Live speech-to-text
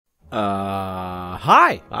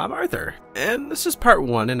Hi, I'm Arthur, and this is part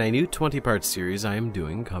 1 in a new 20-part series I am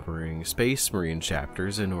doing covering Space Marine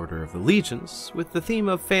chapters in Order of the Legions, with the theme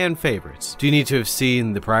of fan favorites. Do you need to have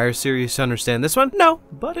seen the prior series to understand this one? No,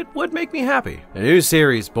 but it would make me happy. A new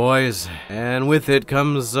series, boys, and with it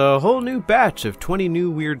comes a whole new batch of 20 new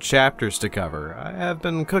weird chapters to cover. I have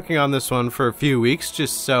been cooking on this one for a few weeks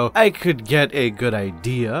just so I could get a good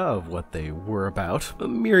idea of what they were about. A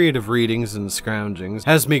myriad of readings and scroungings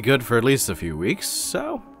has me good for at least a few weeks,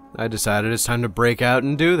 so I decided it's time to break out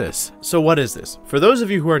and do this. So what is this? For those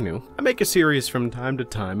of you who are new, I make a series from time to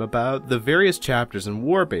time about the various chapters and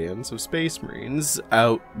warbands of Space Marines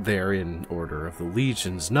out there in Order of the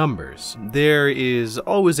Legion's numbers. There is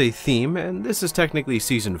always a theme, and this is technically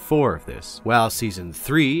Season 4 of this, while Season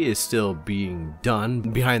 3 is still being done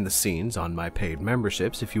behind the scenes on my paid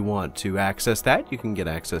memberships. If you want to access that, you can get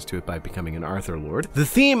access to it by becoming an Arthur Lord. The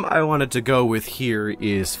theme I wanted to go with here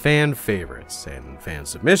is fan favorites and fan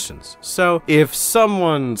submissions. So if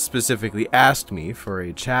someone specifically asked me for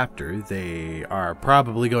a chapter, they are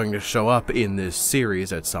probably going to show up in this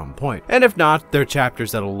series at some point. And if not, they're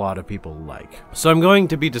chapters that a lot of people like. So I'm going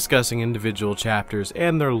to be discussing individual chapters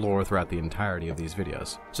and their lore throughout the entirety of these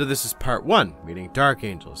videos. So this is part 1, meeting Dark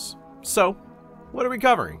Angels. So what are we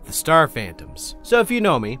covering? The Star Phantoms. So if you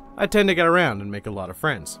know me, I tend to get around and make a lot of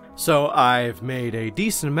friends. So I've made a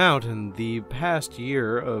decent amount in the past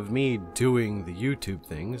year of me doing the YouTube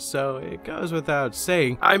things, so it goes without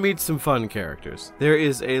saying, I meet some fun characters. There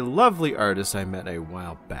is a lovely artist I met a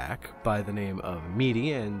while back by the name of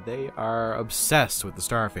Meaty, and they are obsessed with the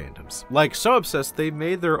Star Phantoms. Like, so obsessed, they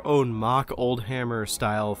made their own mock Old Hammer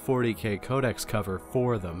style 40k codex cover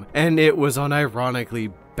for them, and it was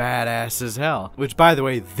unironically badass as hell. Which, by the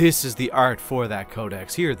way, this is the art for that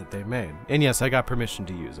codex here that they made. And yes, I got permission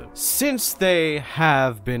to use it. Since they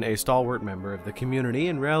have been a stalwart member of the community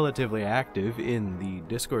and relatively active in the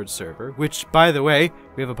Discord server, which, by the way,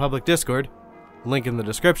 we have a public Discord, link in the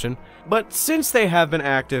description. But since they have been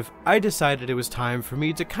active, I decided it was time for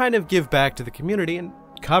me to kind of give back to the community and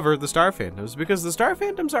cover the Star Phantoms, because the Star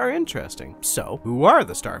Phantoms are interesting. So, who are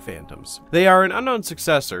the Star Phantoms? They are an unknown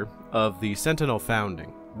successor of the Sentinel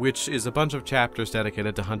Founding, which is a bunch of chapters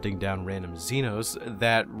dedicated to hunting down random Xenos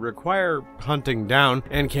that require hunting down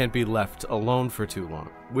and can't be left alone for too long.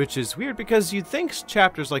 Which is weird because you'd think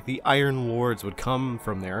chapters like the Iron Lords would come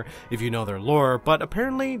from there if you know their lore, but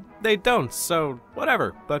apparently they don't, so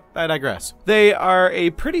whatever, but I digress. They are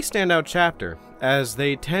a pretty standout chapter, as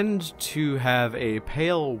they tend to have a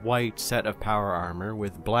pale white set of power armor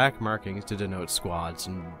with black markings to denote squads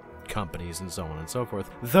and companies and so on and so forth,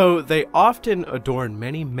 though they often adorn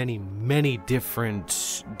many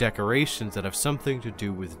different decorations that have something to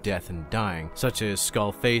do with death and dying, such as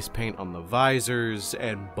skull face paint on the visors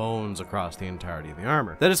and bones across the entirety of the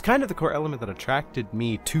armor. That is kind of the core element that attracted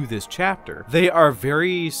me to this chapter. They are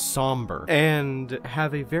very somber and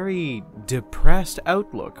have a very depressed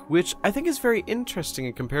outlook, which I think is very interesting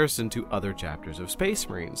in comparison to other chapters of Space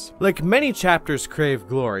Marines. Like many chapters crave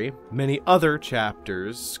glory, many other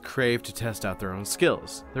chapters crave to test out their own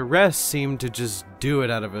skills. The rest seem to just do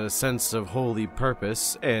it out of a sense of holy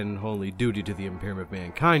purpose and holy duty to the imperium of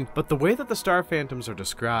mankind, but the way that the Star Phantoms are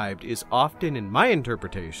described is often, in my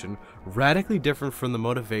interpretation, radically different from the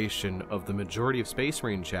motivation of the majority of Space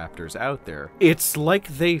Marine chapters out there. It's like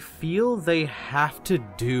they feel they have to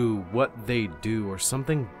do what they do or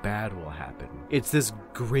something bad will happen. It's this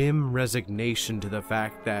grim resignation to the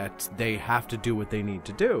fact that they have to do what they need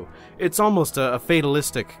to do. It's almost a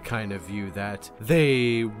fatalistic kind of view that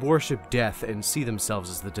they worship death and see themselves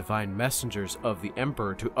as the divine messengers of the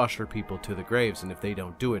Emperor to usher people to the graves, and if they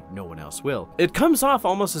don't do it, no one else will. It comes off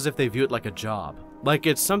almost as if they view it like a job. Like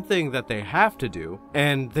it's something that they have to do,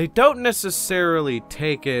 and they don't necessarily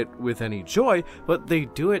take it with any joy, but they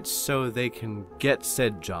do it so they can get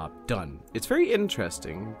said job done. It's very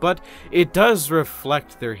interesting, but it does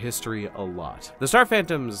reflect their history a lot. The Star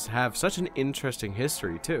Phantoms have such an interesting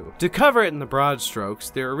history too. To cover it in the broad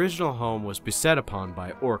strokes, their original home was beset upon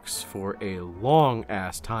by orcs for a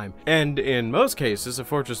long-ass time, and in most cases, a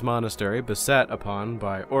fortress monastery beset upon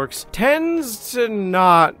by orcs tends to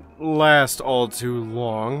not last all too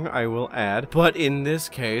long, I will add. But in this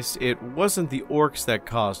case, it wasn't the orcs that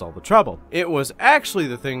caused all the trouble. It was actually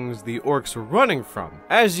the things the orcs were running from.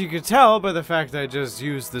 As you could tell by the fact I just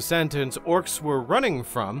used the sentence orcs were running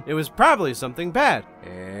from, it was probably something bad.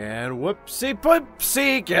 And whoopsie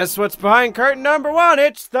poopsie, guess what's behind curtain number 1?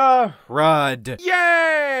 It's the Hrud.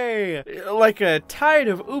 Yay! Like a tide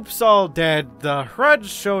of oops all dead, the Hrud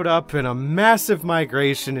showed up in a massive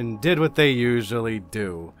migration and did what they usually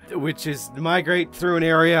do, which is migrate through an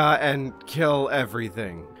area and kill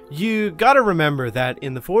everything. You gotta remember that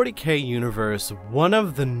in the 40k universe, one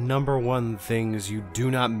of the #1 things you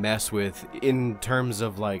do not mess with in terms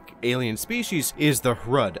of like alien species is the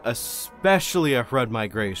Hrud, especially a Hrud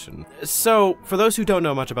migration. So for those who don't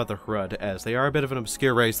know much about the Hrud, as they are a bit of an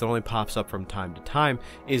obscure race that only pops up from time to time,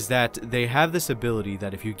 is that they have this ability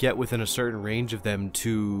that if you get within a certain range of them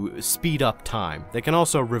to speed up time. They can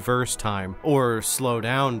also reverse time or slow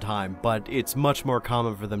down time, but it's much more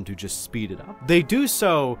common for them to just speed it up. They do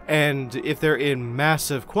so, and if they're in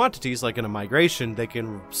massive quantities, like in a migration, they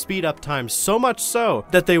can speed up time so much so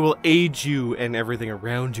that they will age you and everything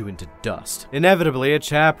around you into dust. Inevitably, a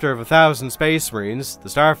chapter of 1,000 Space Marines, the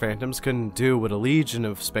Star Phantoms couldn't do what a legion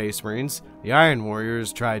of Space Marines, the Iron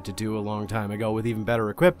Warriors, tried to do a long time ago with even better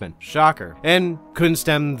equipment. Shocker. And couldn't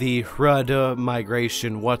stem the Hrud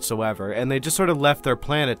migration whatsoever, and they just sort of left their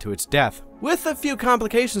planet to its death, with a few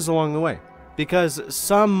complications along the way. Because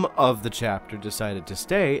some of the chapter decided to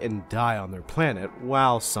stay and die on their planet,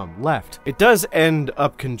 while some left. It does end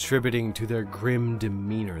up contributing to their grim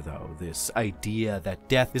demeanor, though, this idea that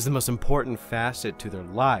death is the most important facet to their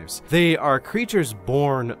lives. They are creatures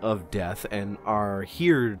born of death and are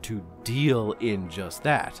here to deal in just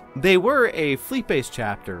that. They were a fleet-based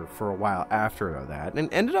chapter for a while after that,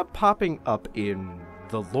 and ended up popping up in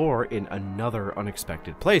the lore in another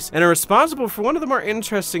unexpected place, and are responsible for one of the more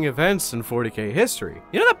interesting events in 40k history.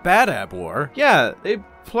 You know the Badab War? Yeah, they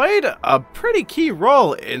played a pretty key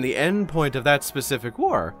role in the endpoint of that specific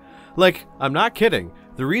war. Like, I'm not kidding.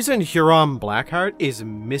 The reason Huron Blackheart is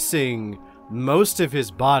missing most of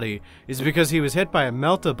his body is because he was hit by a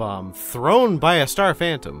melta-bomb thrown by a Star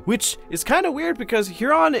Phantom, which is kind of weird because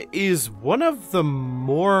Huron is one of the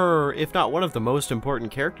more, if not one of the most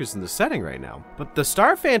important characters in the setting right now. But the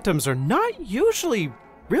Star Phantoms are not usually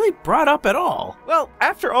really brought up at all. Well,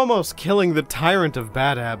 after almost killing the tyrant of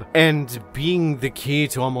Badab and being the key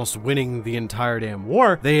to almost winning the entire damn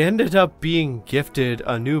war, they ended up being gifted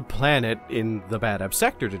a new planet in the Badab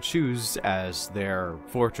sector to choose as their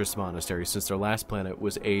fortress monastery, since their last planet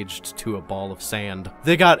was aged to a ball of sand.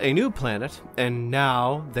 They got a new planet, and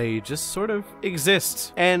now they just sort of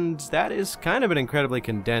exist, and that is kind of an incredibly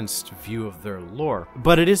condensed view of their lore.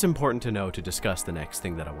 But it is important to know to discuss the next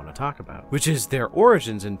thing that I want to talk about, which is their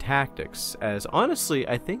origins and tactics, as honestly,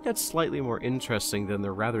 I think that's slightly more interesting than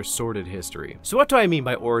their rather sordid history. So what do I mean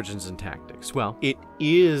by origins and tactics? Well, it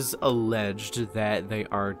is alleged that they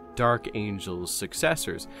are Dark Angel's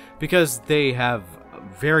successors, because they have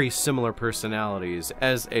very similar personalities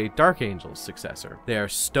as a Dark Angel's successor. They are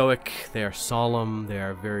stoic, they are solemn, they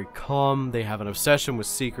are very calm, they have an obsession with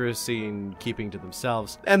secrecy and keeping to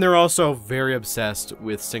themselves, and they're also very obsessed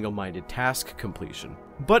with single-minded task completion.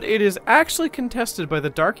 But it is actually contested by the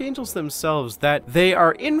Dark Angels themselves that they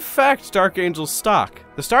are in fact Dark Angel stock.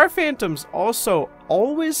 The Star Phantoms also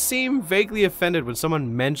always seem vaguely offended when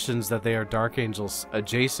someone mentions that they are Dark Angels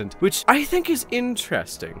adjacent, which I think is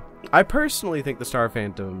interesting. I personally think the Star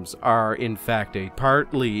Phantoms are in fact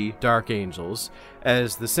partly Dark Angels,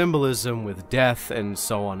 as the symbolism with death and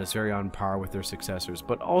so on is very on par with their successors,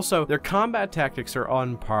 but also their combat tactics are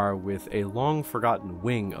on par with a long-forgotten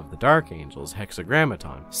wing of the Dark Angels,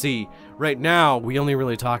 Hexagrammaton. See, right now, we only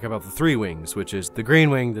really talk about the 3 wings, which is the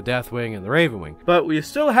Green Wing, the Death Wing, and the Raven Wing, but we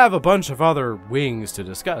still have a bunch of other wings to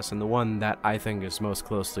discuss, and the one that I think is most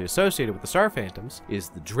closely associated with the Star Phantoms is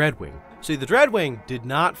the Dread Wing. See, the Dread Wing did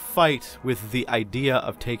not fight with the idea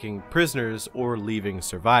of taking prisoners or leaving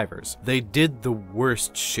survivors. They did the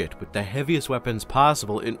worst shit with the heaviest weapons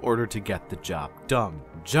possible in order to get the job done.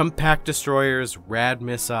 Jump pack destroyers, rad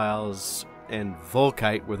missiles, and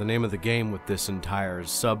Volkite were the name of the game with this entire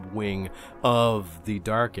sub-wing of the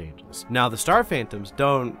Dark Angels. Now, the Star Phantoms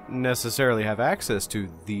don't necessarily have access to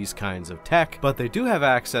these kinds of tech, but they do have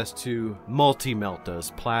access to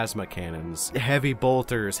multi-meltas, plasma cannons, heavy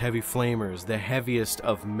bolters, heavy flamers, the heaviest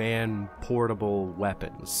of man-portable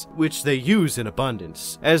weapons, which they use in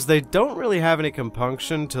abundance, as they don't really have any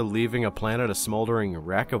compunction to leaving a planet a smoldering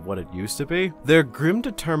wreck of what it used to be. Their grim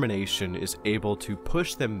determination is able to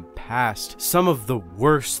push them past some of the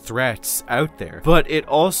worst threats out there, but it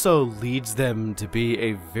also leads them to be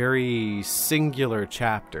a very singular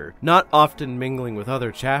chapter, not often mingling with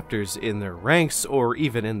other chapters in their ranks or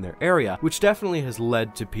even in their area, which definitely has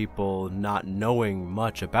led to people not knowing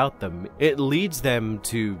much about them. It leads them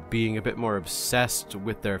to being a bit more obsessed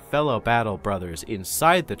with their fellow battle brothers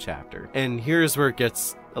inside the chapter, and here's where it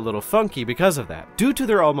gets a little funky because of that. Due to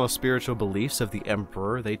their almost spiritual beliefs of the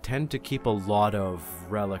Emperor, they tend to keep a lot of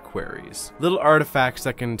reliquaries, little artifacts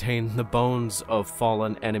that contain the bones of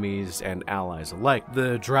fallen enemies and allies alike.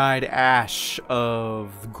 The dried ash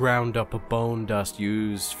of ground up bone dust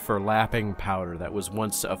used for lapping powder that was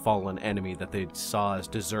once a fallen enemy that they saw as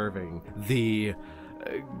deserving. The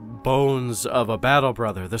bones of a battle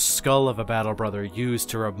brother, the skull of a battle brother used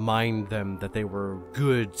to remind them that they were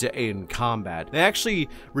good in combat. They actually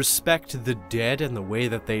respect the dead and the way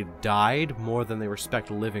that they died more than they respect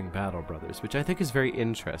living battle brothers, which I think is very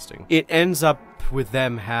interesting. It ends up with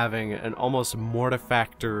them having an almost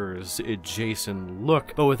Mortifactor's adjacent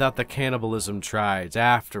look, but without the cannibalism trieds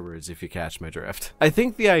afterwards, if you catch my drift. I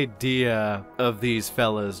think the idea of these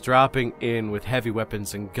fellas dropping in with heavy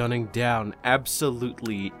weapons and gunning down absolutely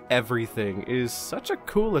everything is such a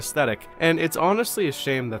cool aesthetic, and it's honestly a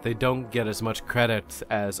shame that they don't get as much credit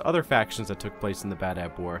as other factions that took place in the Bad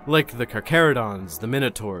Ab War, like the Carcharodons, the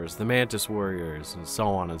Minotaurs, the Mantis Warriors, and so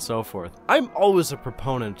on and so forth. I'm always a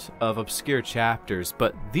proponent of obscure chapters,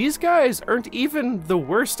 but these guys aren't even the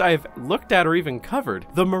worst I've looked at or even covered.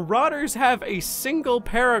 The Marauders have a single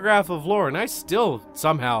paragraph of lore, and I still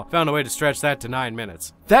somehow found a way to stretch that to 9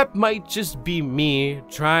 minutes. That might just be me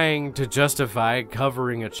trying to justify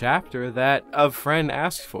covering a chapter that a friend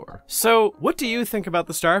asked for. So, what do you think about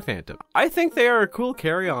the Star Phantom? I think they are a cool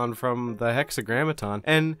carry-on from the Hexagrammaton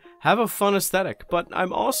and have a fun aesthetic, but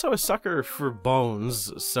I'm also a sucker for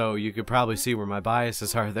bones, so you could probably see where my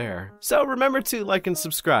biases are there. So remember to like and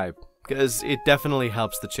subscribe, because it definitely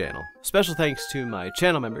helps the channel. Special thanks to my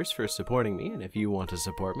channel members for supporting me, and if you want to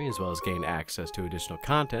support me as well as gain access to additional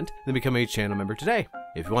content, then become a channel member today.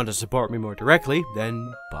 If you want to support me more directly,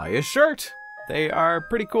 then buy a shirt. They are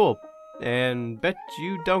pretty cool, and bet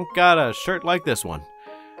you don't got a shirt like this one.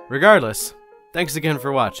 Regardless, thanks again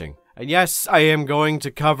for watching. And yes, I am going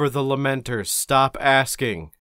to cover the Lamenters. Stop asking.